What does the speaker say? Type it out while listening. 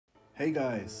Hey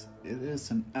guys, it is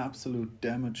an absolute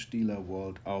damage dealer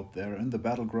world out there in the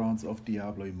battlegrounds of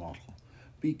Diablo Immortal.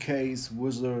 BKs,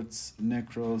 wizards,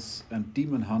 necros and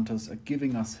demon hunters are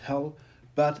giving us hell,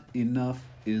 but enough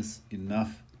is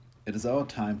enough. It is our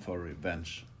time for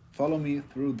revenge. Follow me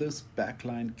through this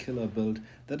backline killer build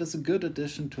that is a good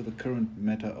addition to the current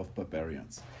meta of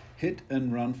barbarians. Hit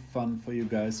and run fun for you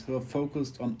guys who are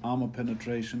focused on armor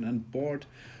penetration and bored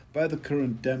by the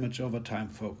current damage over time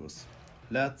focus.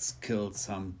 Let's kill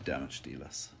some damage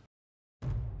dealers.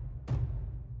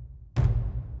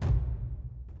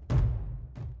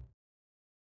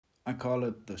 I call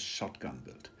it the shotgun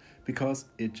build because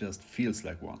it just feels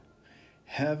like one.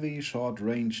 Heavy short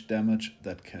range damage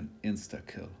that can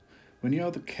insta-kill. When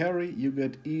you're the carry, you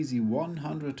get easy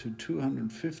 100 to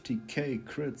 250k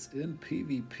crits in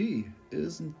PvP.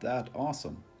 Isn't that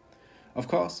awesome? Of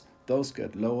course, those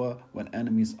get lower when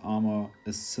enemy's armor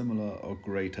is similar or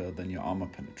greater than your armor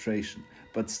penetration,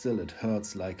 but still it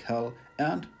hurts like hell,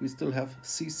 and we still have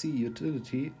CC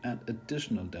utility and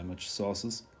additional damage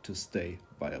sources to stay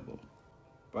viable.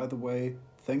 By the way,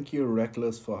 thank you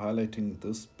Reckless for highlighting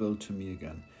this build to me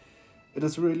again. It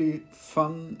is really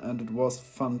fun and it was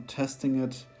fun testing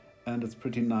it, and it's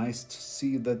pretty nice to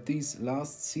see that these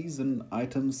last season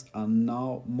items are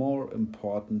now more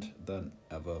important than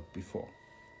ever before.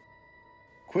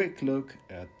 Quick look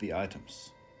at the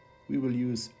items. We will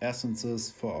use essences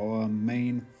for our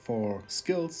main 4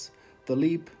 skills: the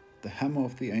Leap, the Hammer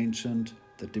of the Ancient,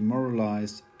 the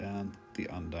Demoralize and the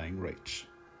Undying Rage.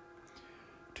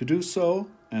 To do so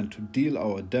and to deal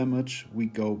our damage, we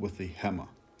go with the Hammer.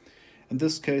 In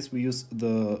this case we use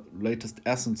the latest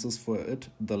essences for it,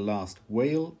 the last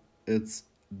wail. It's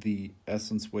the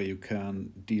essence where you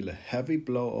can deal a heavy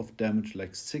blow of damage,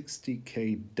 like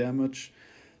 60k damage,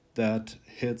 that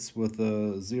hits with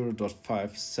a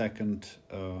 0.5 second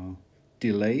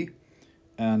delay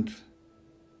and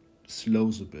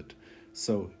slows a bit.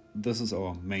 So this is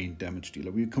our main damage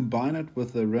dealer. We combine it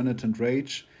with the Renitante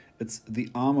Rage. It's the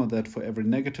armor that for every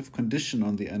negative condition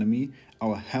on the enemy,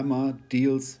 our hammer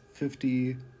deals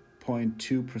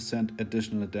 50.2%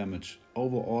 additional damage.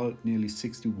 Overall, nearly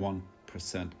 61%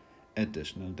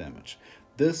 additional damage.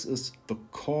 This is the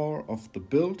core of the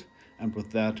build, and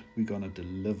with that we're gonna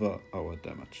deliver our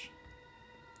damage.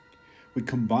 We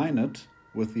combine it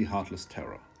with the Heartless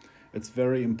Terror. It's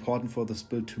very important for this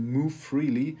build to move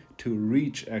freely to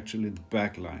reach actually the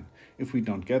backline. If we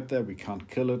don't get there, we can't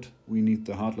kill it. We need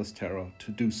the Heartless Terror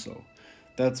to do so.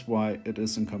 That's why it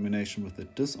is in combination with the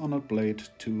Dishonored Blade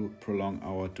to prolong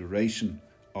our duration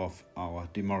of our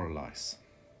Demoralize.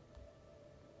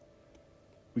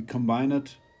 We combine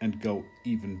it and go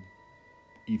even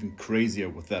crazier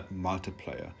with that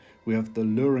multiplier. We have the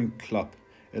Luring Club.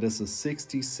 It is a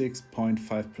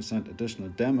 66.5% additional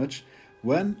damage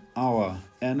when our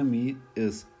enemy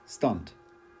is stunned.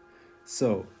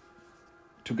 So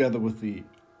together with the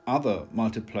other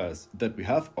multipliers that we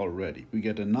have already, we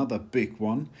get another big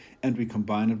one, and we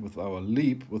combine it with our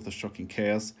Leap with the Shocking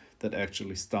Chaos that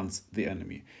actually stuns the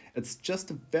enemy. It's just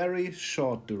a very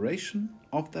short duration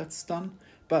of that stun,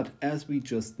 but as we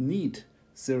just need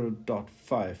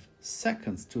 0.5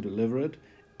 seconds to deliver it,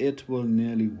 it will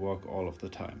nearly work all of the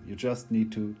time. You just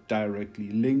need to directly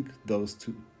link those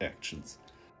two actions.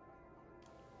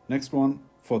 Next one,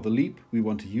 for the Leap, we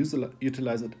want to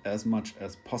utilize it as much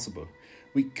as possible.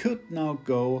 We could now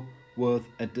go with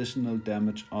additional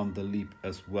damage on the Leap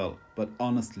as well, but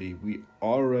honestly we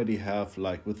already have,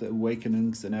 like with the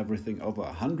Awakenings and everything, over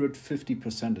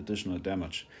 150% additional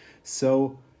damage.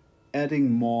 So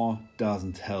adding more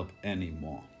doesn't help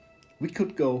anymore. We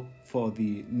could go for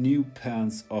the new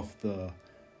pants of the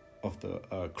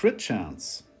crit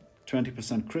chance,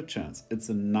 20% crit chance. It's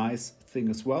a nice thing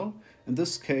as well. In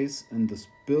this case, in this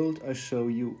build I show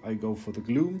you, I go for the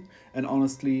Gloom, and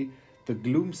honestly the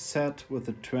Gloom set with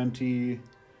the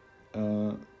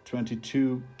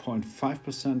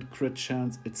 22.5% crit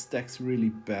chance, it stacks really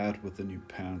bad with the new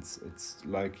pants. It's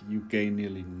like you gain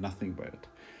nearly nothing by it.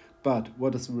 But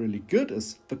what is really good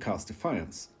is the cast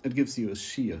Defiance. It gives you a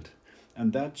shield,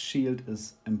 and that shield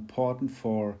is important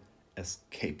for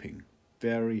escaping.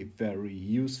 Very, very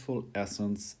useful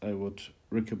essence. I would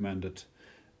recommend it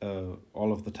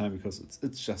all of the time because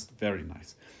it's just very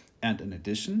nice. And in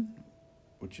addition,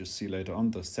 which you see later on,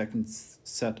 the second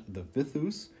set, the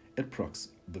Vithus, it procs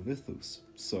the Vithus.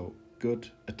 So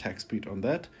good attack speed on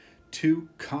that to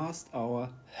cast our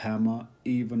hammer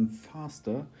even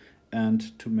faster,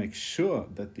 and to make sure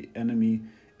that the enemy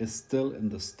is still in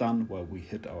the stun while we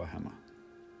hit our hammer.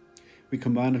 We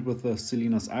combine it with the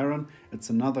Selena's Iron. It's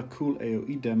another cool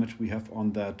AoE damage we have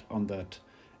on that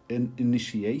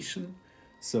initiation.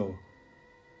 So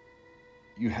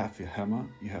you have your hammer,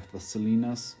 you have the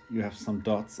Selenas, you have some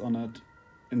dots on it.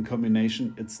 In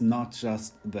combination, it's not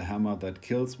just the hammer that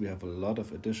kills, we have a lot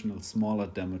of additional smaller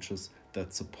damages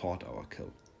that support our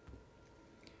kill.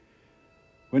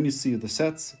 When you see the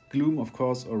sets, Gloom, of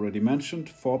course, already mentioned,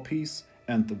 4-piece,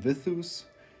 and the Vithus,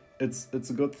 it's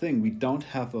a good thing. We don't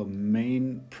have a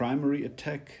main primary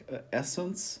attack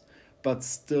essence, but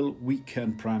still we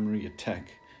can primary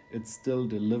attack. It still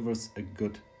delivers a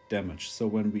good damage. So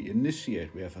when we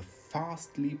initiate, we have a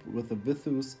fast leap with the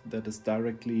Vithus that is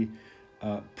directly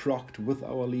procced with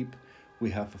our leap.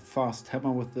 We have a fast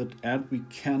hammer with it, and we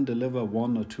can deliver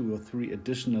 1 or 2 or 3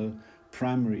 additional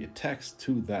primary attacks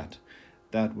to that.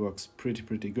 That works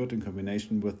pretty good in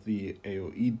combination with the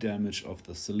AoE damage of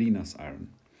the Selena's Iron.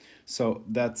 So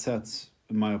that sets,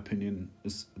 in my opinion,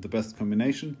 is the best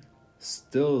combination.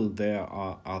 Still, there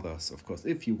are others, of course.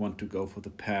 If you want to go for the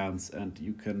pants, and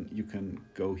you can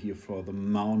go here for the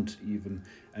mount even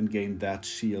and gain that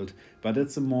shield. But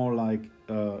it's a more like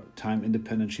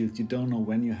time-independent shield. You don't know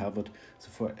when you have it, so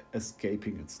for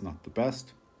escaping, it's not the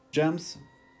best. Gems,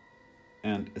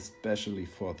 and especially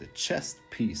for the chest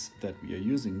piece that we are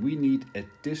using, we need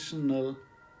additional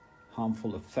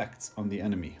harmful effects on the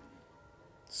enemy.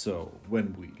 So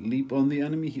when we leap on the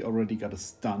enemy, he already got a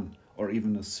stun or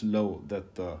even a slow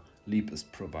that the leap is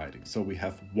providing. So we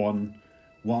have one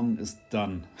is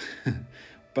done,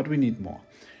 but we need more.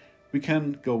 We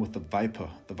can go with the Viper.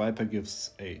 The Viper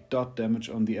gives a dot damage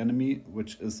on the enemy,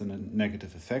 which is a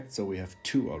negative effect, so we have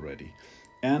 2 already.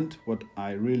 And what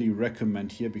I really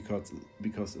recommend here,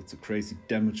 because it's a crazy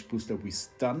damage booster, we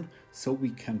stun, so we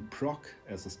can proc,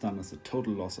 as a stun is a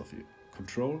total loss of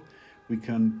control, we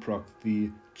can proc the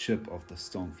chip of the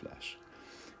Stoneflesh.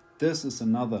 This is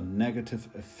another negative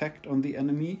effect on the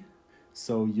enemy,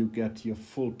 so you get your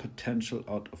full potential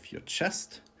out of your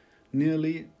chest,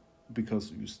 nearly,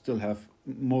 because you still have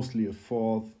mostly a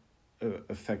 4th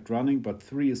effect running, but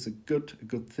 3 is a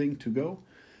good thing to go.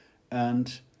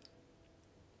 And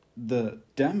the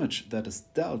damage that is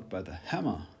dealt by the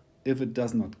hammer, if it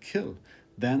does not kill,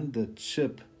 then the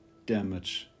chip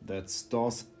damage that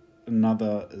stores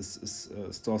another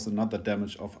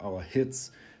damage of our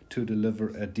hits to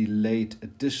deliver a delayed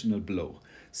additional blow.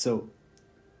 So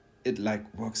it like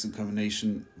works in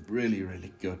combination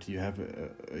really good. You have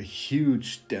a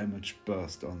huge damage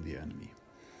burst on the enemy.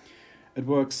 It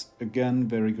works again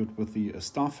very good with the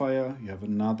Starfire. You have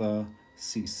another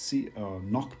CC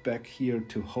knockback here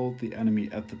to hold the enemy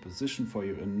at the position for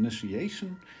your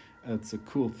initiation. It's a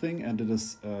cool thing, and it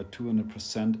is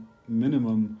 200%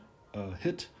 minimum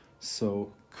hit,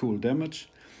 so cool damage.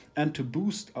 And to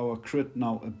boost our crit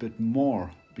now a bit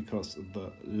more, because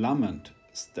the Lament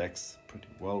stacks pretty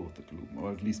well with the Gloom,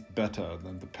 or at least better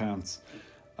than the pants,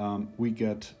 we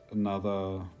get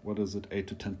another, 8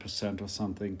 to 10% or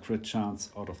something crit chance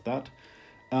out of that,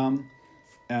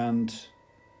 and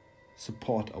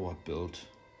support our build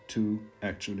to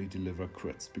actually deliver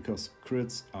crits, because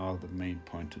crits are the main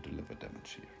point to deliver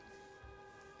damage here.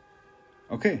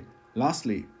 Okay,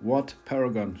 lastly, what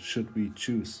Paragon should we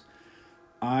choose?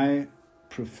 I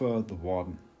prefer the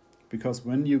Warden, because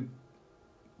when you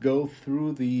go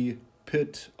through the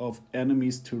pit of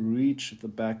enemies to reach the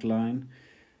backline,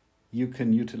 you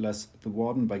can utilize the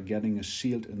Warden by getting a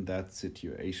shield in that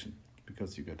situation,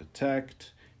 because you get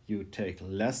attacked, you take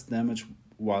less damage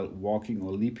while walking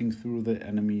or leaping through the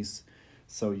enemies,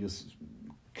 so you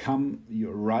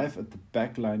arrive at the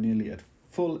backline nearly at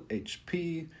full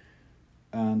HP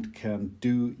and can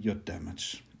do your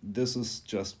damage. This is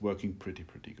just working pretty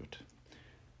good.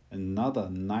 Another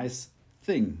nice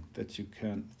thing that you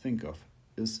can think of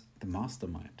is the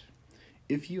Mastermind.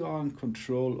 If you are in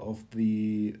control of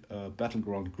the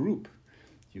Battleground group,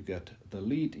 you get the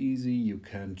lead easy, you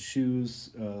can choose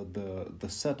the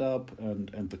setup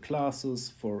and the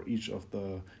classes for each of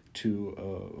the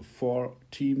 4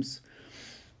 teams.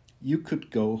 You could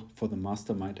go for the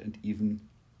Mastermind and even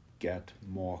get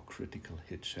more critical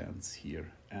hit chance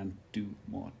here and do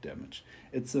more damage.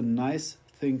 It's a nice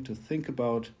thing to think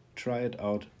about. Try it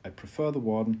out. I prefer the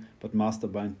Warden, but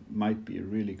Mastermind might be a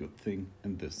really good thing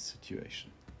in this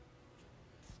situation.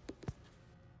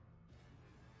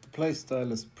 The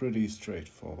playstyle is pretty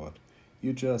straightforward.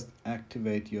 You just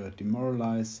activate your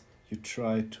Demoralize, you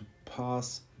try to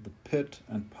pass the pit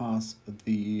and pass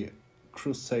the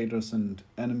Crusaders and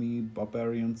enemy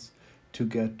Barbarians to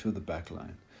get to the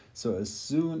backline. So as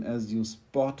soon as you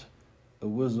spot a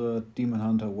wizard, demon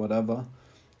hunter, whatever,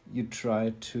 you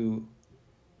try to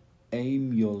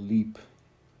aim your leap.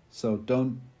 So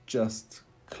don't just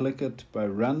click it by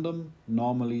random.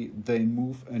 Normally they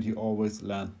move and you always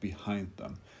land behind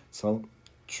them. So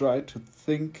try to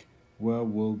think where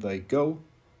will they go,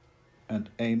 and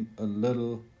aim a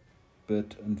little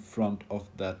bit in front of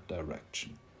that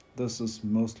direction. This is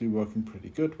mostly working pretty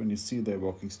good. When you see they're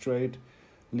walking straight,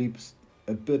 leaps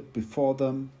a bit before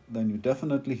them, then you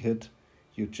definitely hit.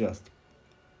 You just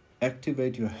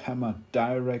activate your hammer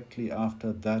directly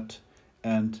after that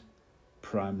and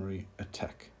primary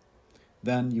attack.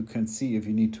 Then you can see if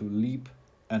you need to leap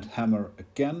and hammer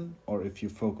again, or if you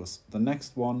focus the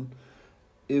next one.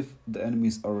 If the enemy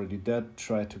is already dead,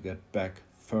 try to get back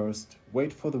first,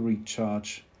 wait for the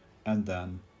recharge, and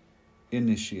then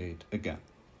initiate again.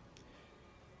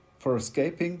 For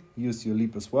escaping, use your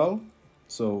leap as well.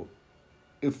 So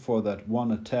if for that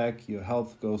one attack your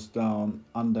health goes down,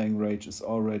 Undying Rage is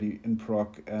already in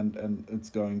proc and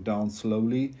it's going down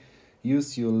slowly,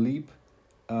 use your leap.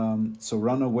 So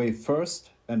run away first,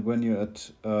 and when you're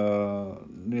at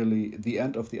nearly the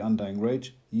end of the Undying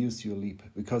Rage, use your leap,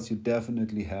 because you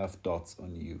definitely have dots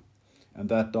on you. And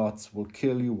that dots will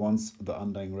kill you once the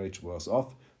Undying Rage wears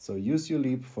off. So use your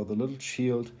leap for the little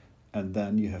shield, and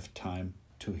then you have time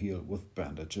to heal with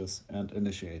bandages and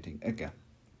initiating again.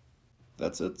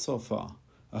 That's it so far.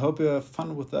 I hope you have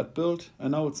fun with that build. I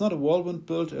know it's not a whirlwind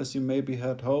build as you maybe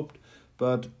had hoped,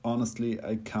 but honestly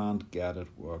I can't get it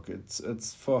work.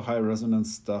 It's for high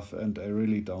resonance stuff, and I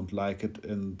really don't like it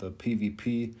in the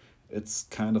PvP. It's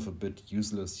kind of a bit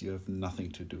useless. You have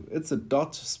nothing to do. It's a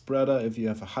dot spreader. If you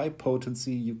have a high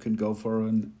potency, you can go for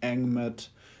an Angmet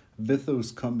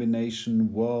Vithus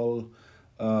combination Whirl,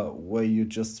 where you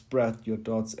just spread your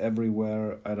dots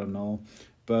everywhere. I don't know,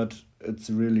 but it's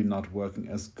really not working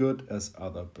as good as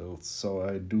other builds. So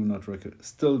I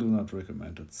still do not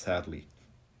recommend it, sadly.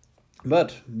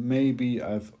 But maybe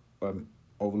I'm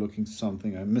overlooking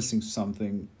something, I'm missing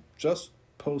something. Just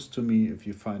post to me if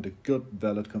you find a good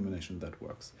valid combination that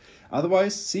works.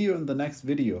 Otherwise, see you in the next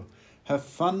video. Have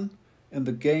fun in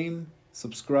the game,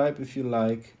 subscribe if you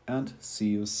like, and see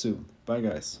you soon. Bye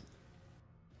guys.